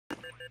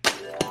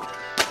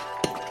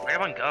Where'd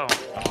everyone go?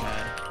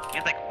 Okay. We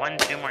have like 1,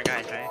 2 more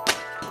guys, right?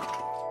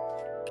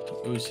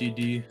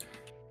 OCD.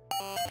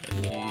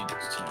 I need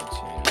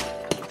titanium.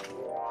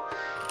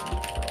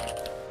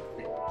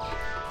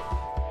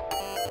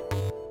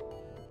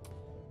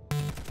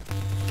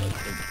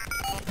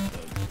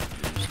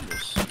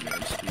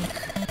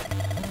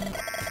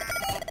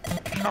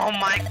 Oh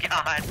my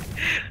god!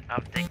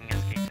 I'm taking a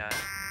screenshot.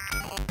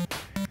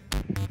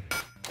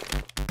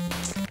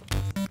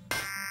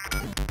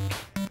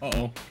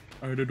 Uh-oh.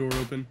 I heard a door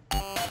open.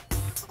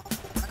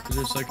 Is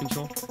there a side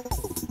control?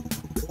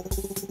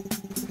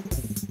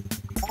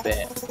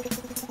 Bet.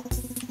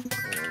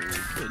 Or we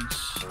could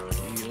steal all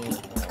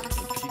the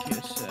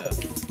PKSF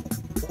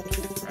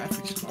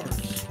graphics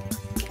cards.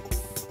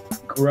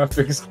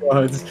 Graphics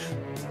cards.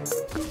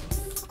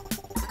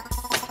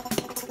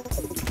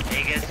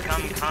 Aegis,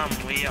 come,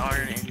 we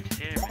are in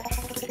here.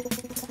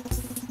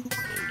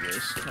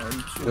 Aegis, come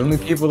to The only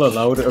people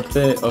allowed up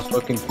there are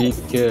fucking peak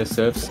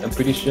KSFs, I'm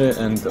pretty sure,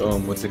 and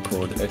what's it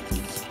called?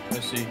 Etis. I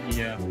see,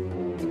 yeah.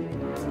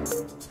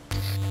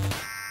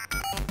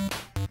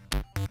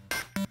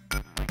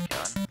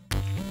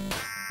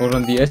 Hold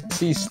on, the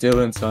SC is still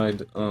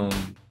inside,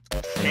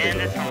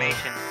 Stand in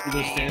formation.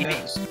 Kilo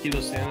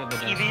stand at the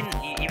desk.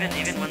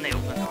 Even when they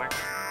open the door,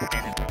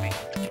 stand in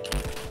formation.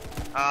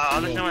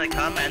 I'll just know when they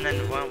come, and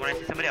then when I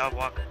see somebody, I'll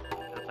walk to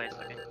the place,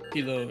 okay?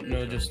 Kilo,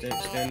 no, just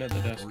stand at the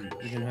desk.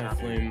 We can have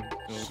Flame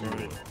go over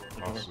the door.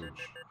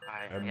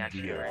 Alright, yeah,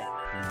 actually, you're right.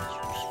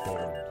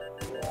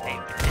 Please Hey,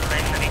 it's not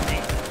even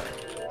anything.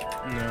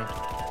 No.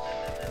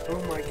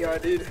 Oh my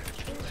god, dude.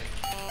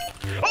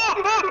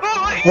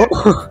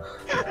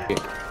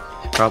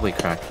 Probably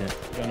cracked it.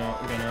 Gun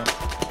out.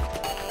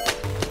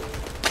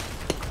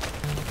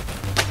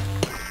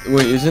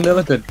 Wait, isn't there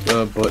like a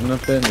button up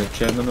there in the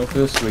chairman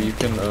office where you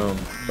can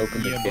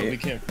open the Yeah, but we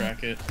gate? can't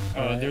crack it.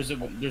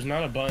 There's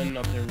not a button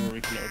up there where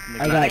we can open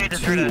the I gate.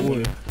 got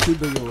two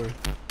big ore.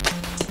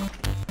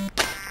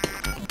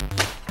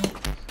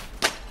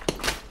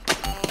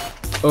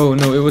 Oh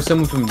no, it was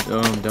someone from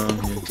down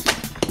here.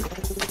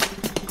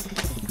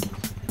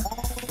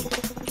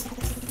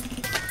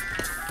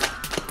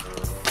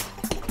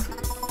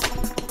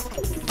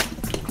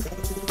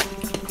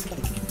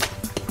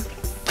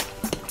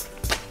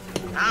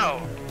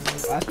 Ow!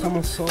 Last time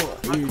I saw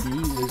AUD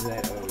was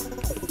at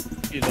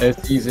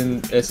SC's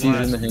in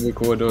the hangar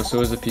corridor,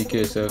 so is the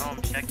PKSF. Oh,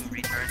 I'm checking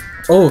retard.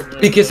 Oh,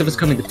 PKSF is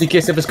coming. The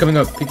PKSF is coming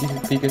up.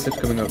 PKSF is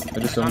coming up. I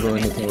just saw him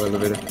going into the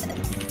elevator.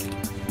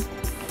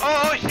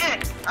 Oh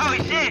shit! Oh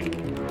shit!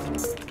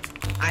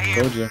 I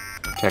hear. Told ya.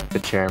 Check the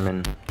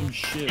chairman. Oh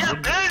shit. Yeah,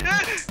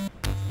 what-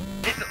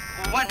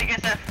 it's one to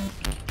get that.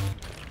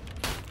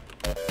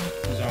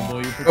 Zombo,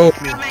 you Oh,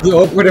 protect me. the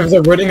operatives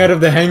are running out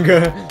of the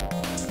hangar.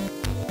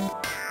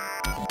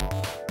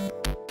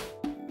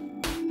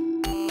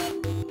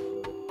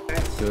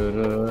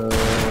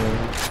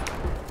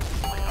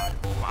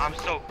 I'm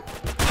so.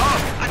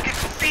 Oh, I can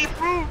see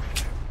proof!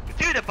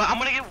 Dude, but I'm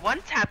gonna get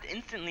one tapped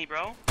instantly,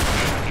 bro. Okay,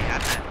 I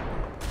have that.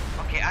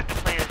 Okay, I have to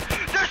play this.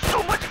 There's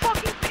so much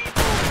fucking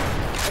people!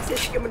 I said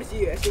she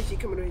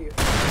coming to you.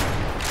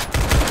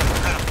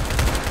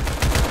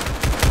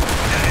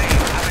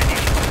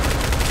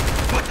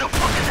 What the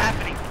fuck is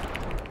happening?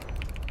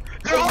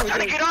 They're all trying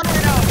to get on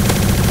right now!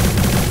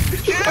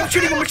 I'm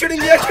shooting him. I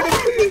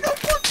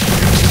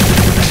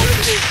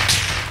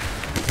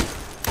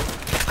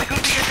go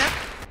to get them.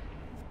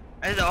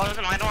 The only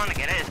reason why I don't want to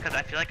get it is because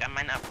I feel like I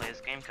might not play this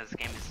game because this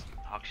game is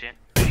hog shit.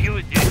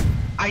 Dude,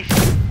 I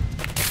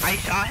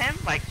shot him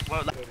like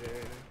what? Like,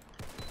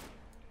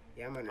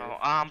 Yeah, I'm on roof.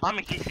 I'm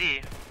in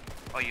KC.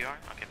 Oh, you are?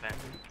 Okay, bet.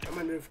 I'm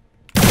on roof.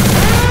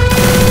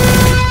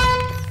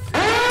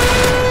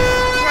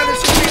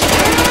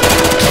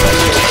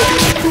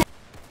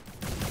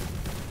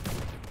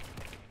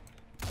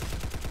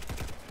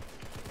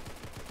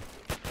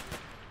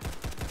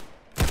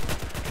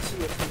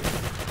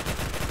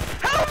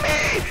 Help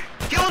me!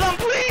 Kill them,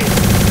 please!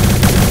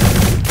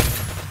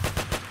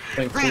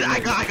 Please, I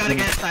gotta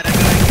get inside.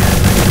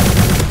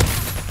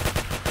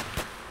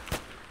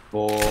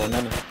 Oh,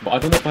 no. But I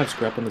don't know if I have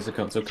scrap on this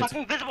account, so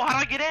Fucking invisible. How do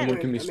I get in? What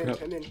can we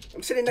scrap? I'm in.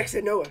 I'm sitting next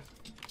to Noah.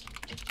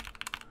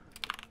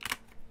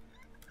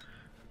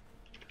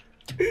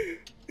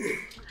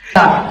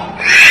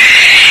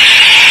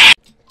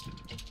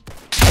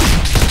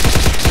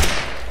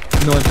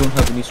 No, I don't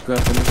have any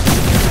scrap on this.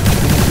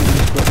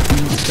 I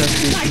think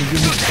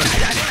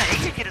that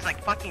Asian kid is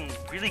like fucking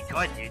really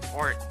good, dude.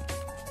 Or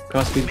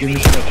Costi, give maybe me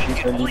Asian scrap.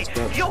 kid. I need Holy,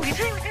 scrap. yo, he's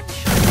hitting him.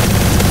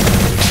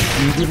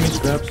 Can you give me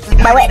scraps?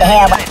 But what the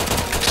hell?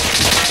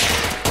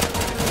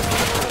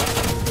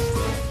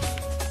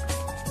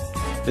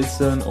 It's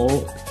an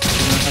all.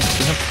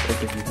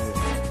 Okay,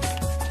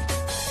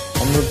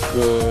 I'm not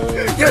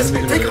Yes, I'm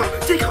gonna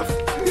take off.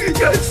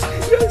 Yes.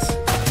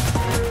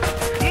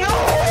 No!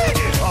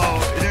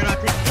 Oh, they're not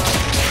taking off.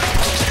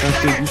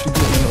 Costi, you should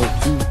get an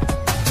O2.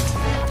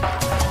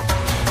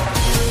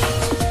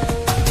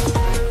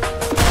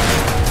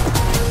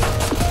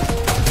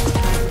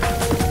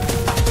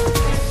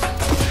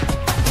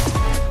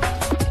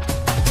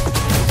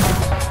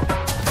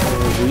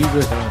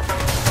 guys are.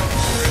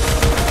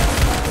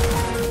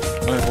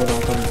 Alright, hold on,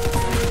 I'm coming.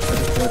 I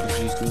just tried the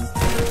G's, dude.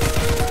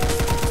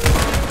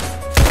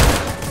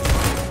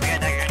 Yeah,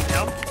 that you're gonna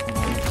help?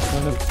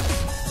 Kind of.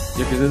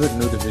 Yeah, because there's like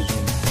no division.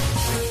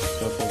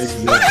 Roblox,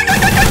 yeah,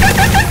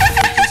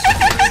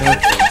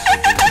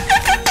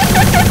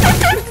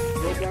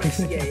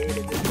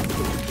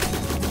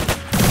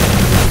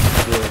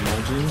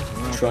 Imagine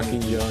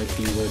tracking your IP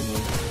right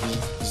now.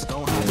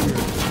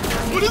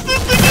 What is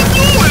this thing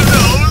doing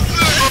though?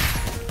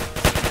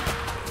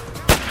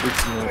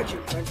 It's not.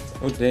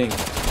 Oh dang.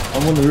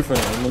 I'm on the roof right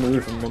now. I'm on the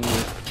roof.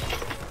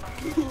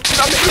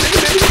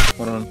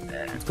 Hold on.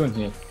 Let's go in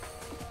here.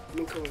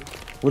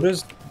 What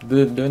is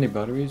there any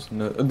batteries?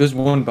 No. There's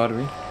one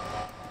battery.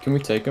 Can we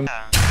take them?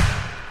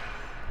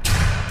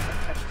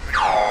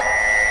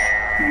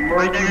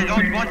 Right there, go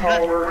to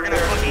that. We're gonna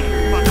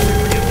fucking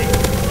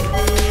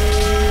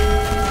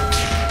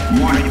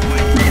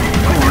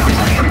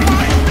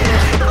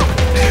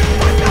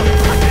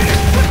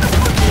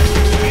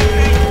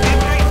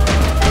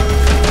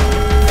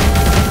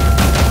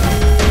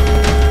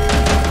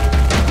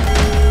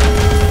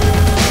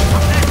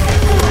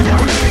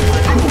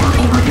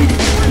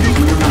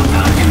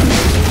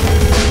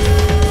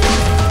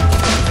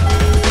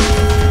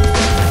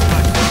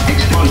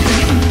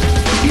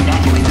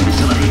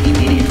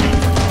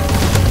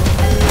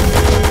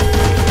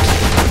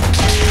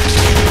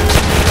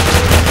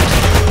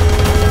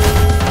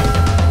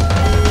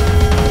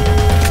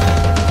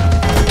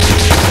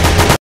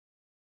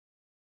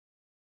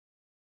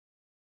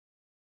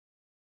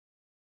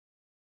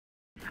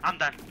I'm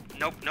done.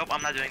 Nope,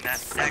 I'm not doing that.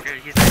 Dagger,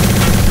 he's dead.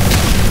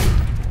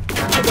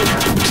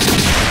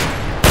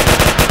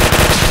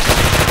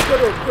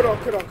 Good on.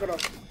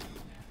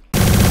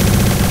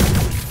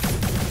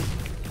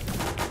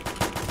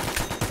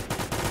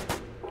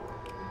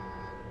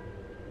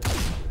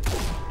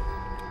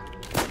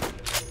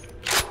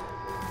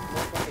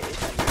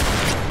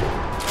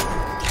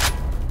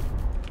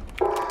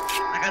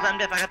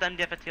 I got the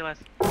MDF at TLS.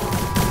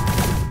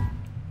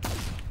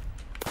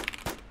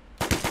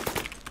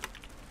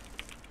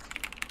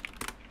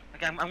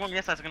 Okay, I'm going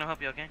yes, I'm gonna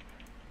help you, okay?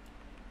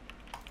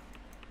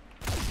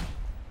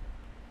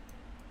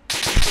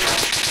 Okay,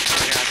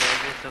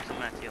 I'll still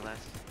some at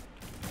TLS.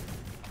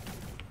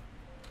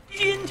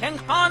 金钱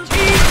看齐，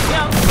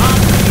两场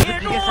协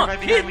作，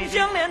拼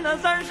相连的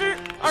32，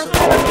二岁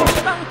的中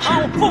的当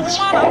朝，驸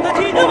马郎的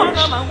旗帜，望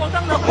着满皇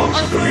上的火，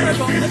二岁的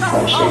中的当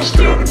朝，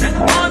金钱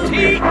看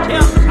齐，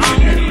两场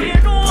协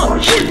作，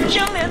拼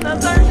相连的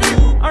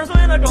30，二岁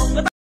的中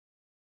的。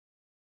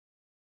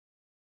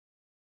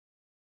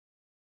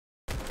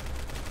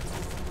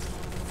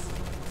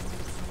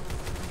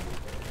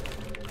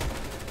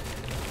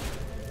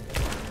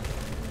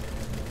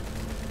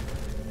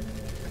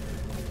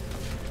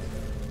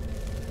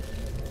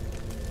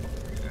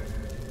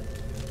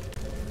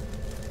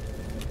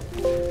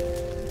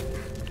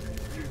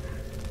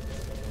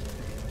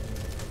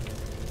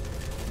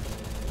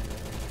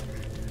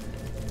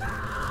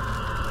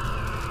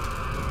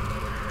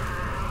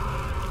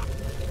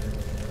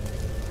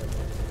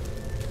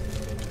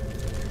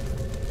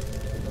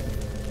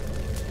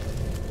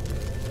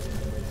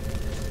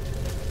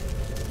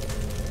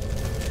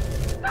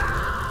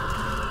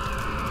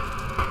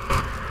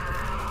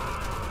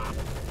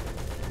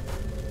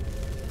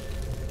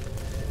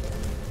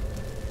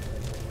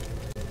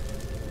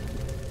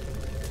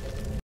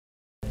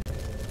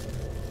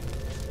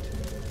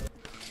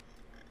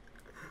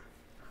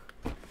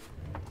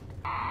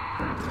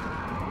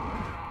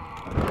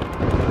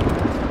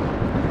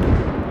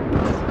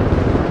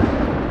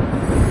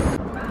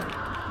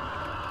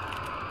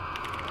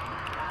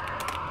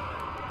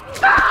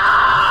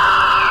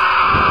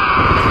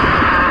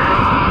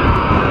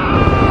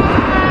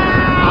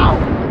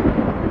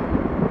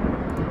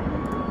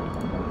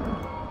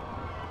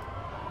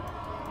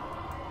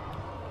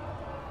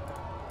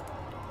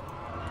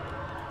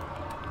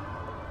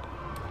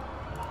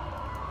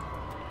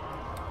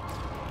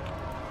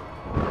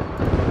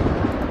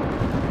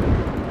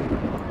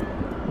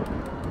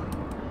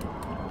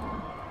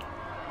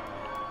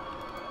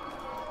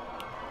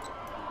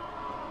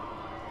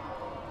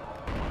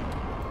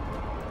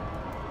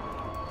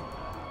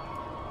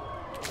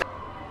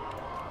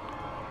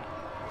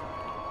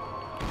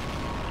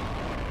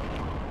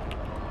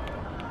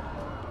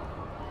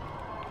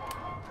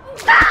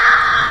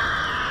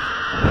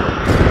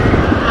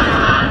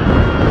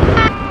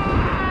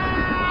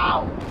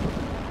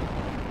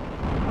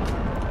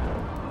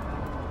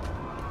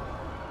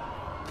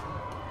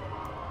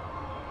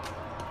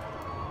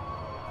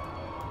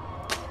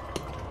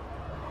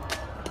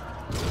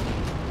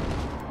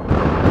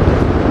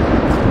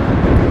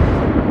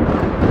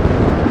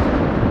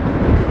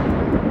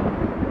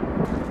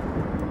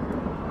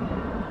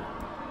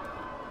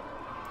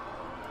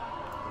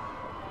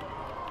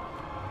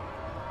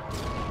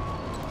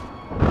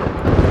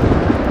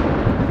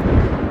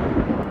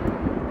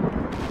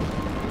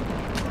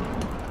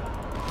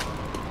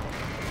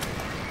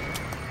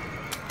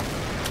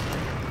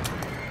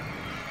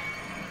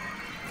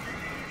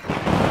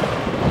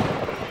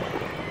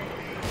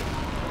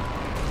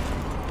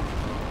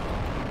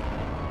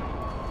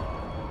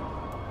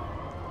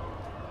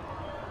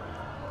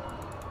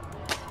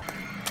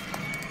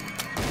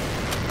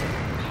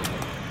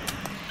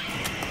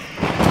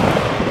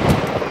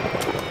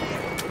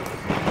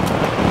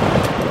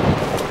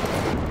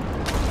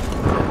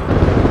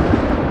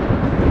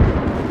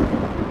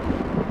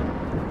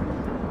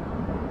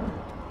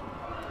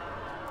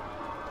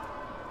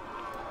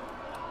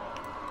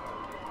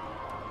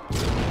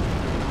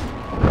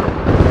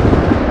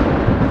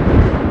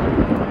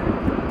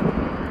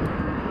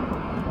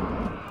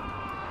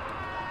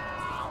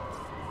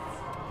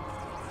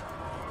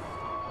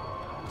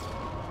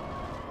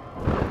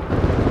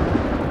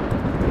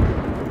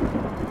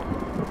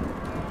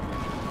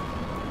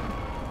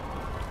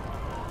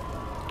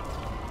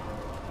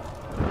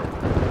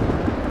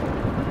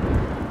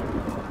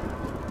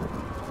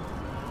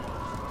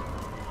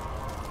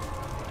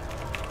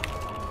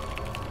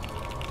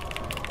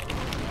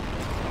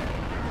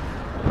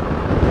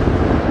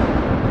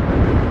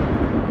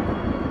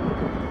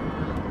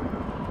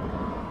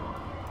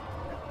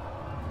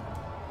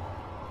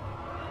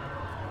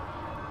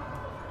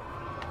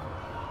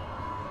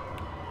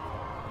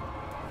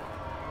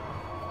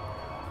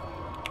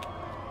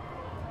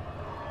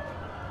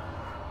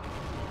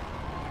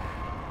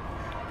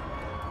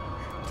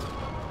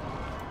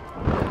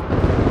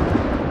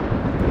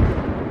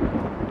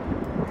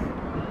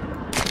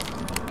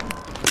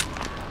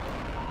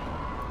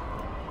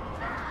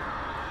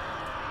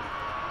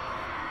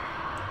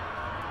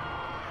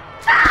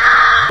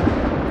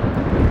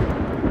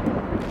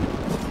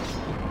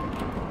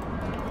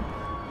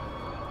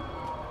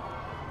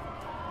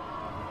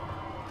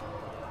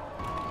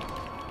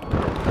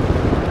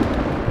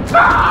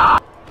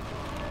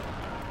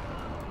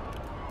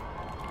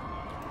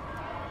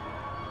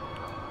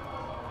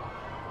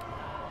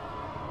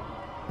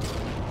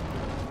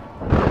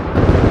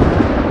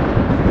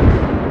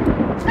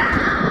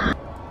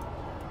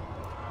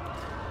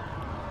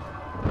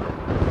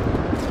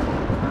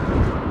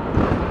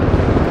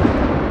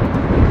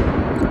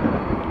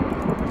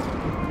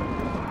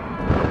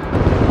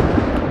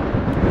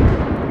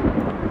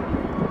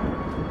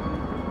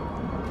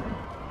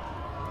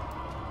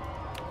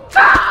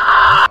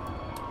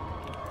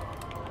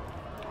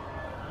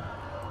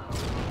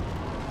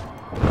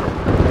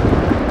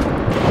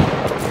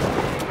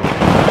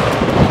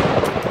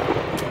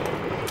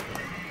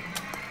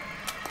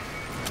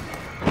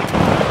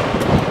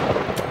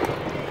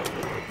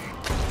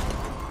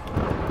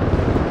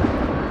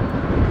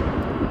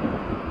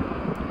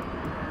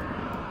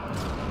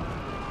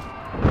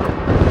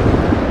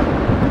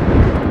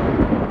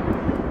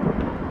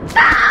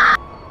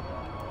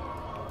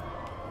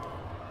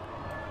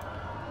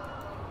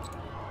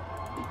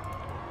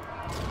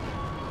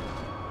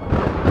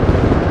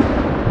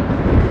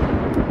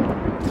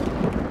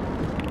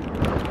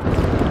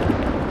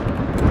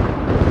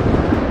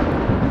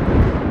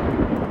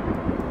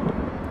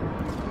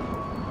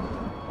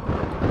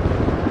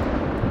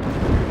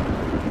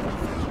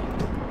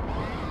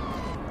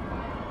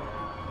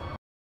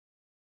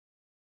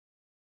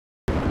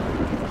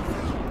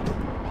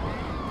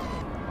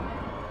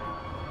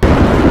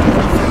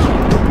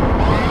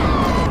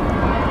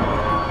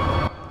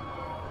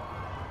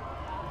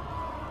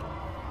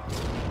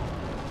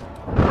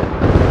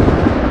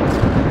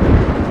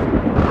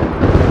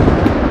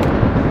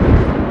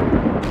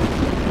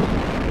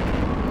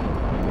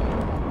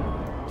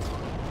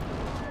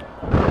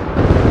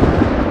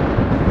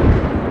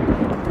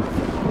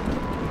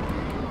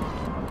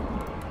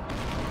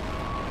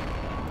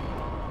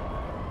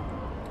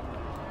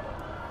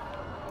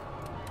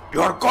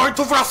You're going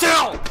to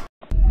Brazil!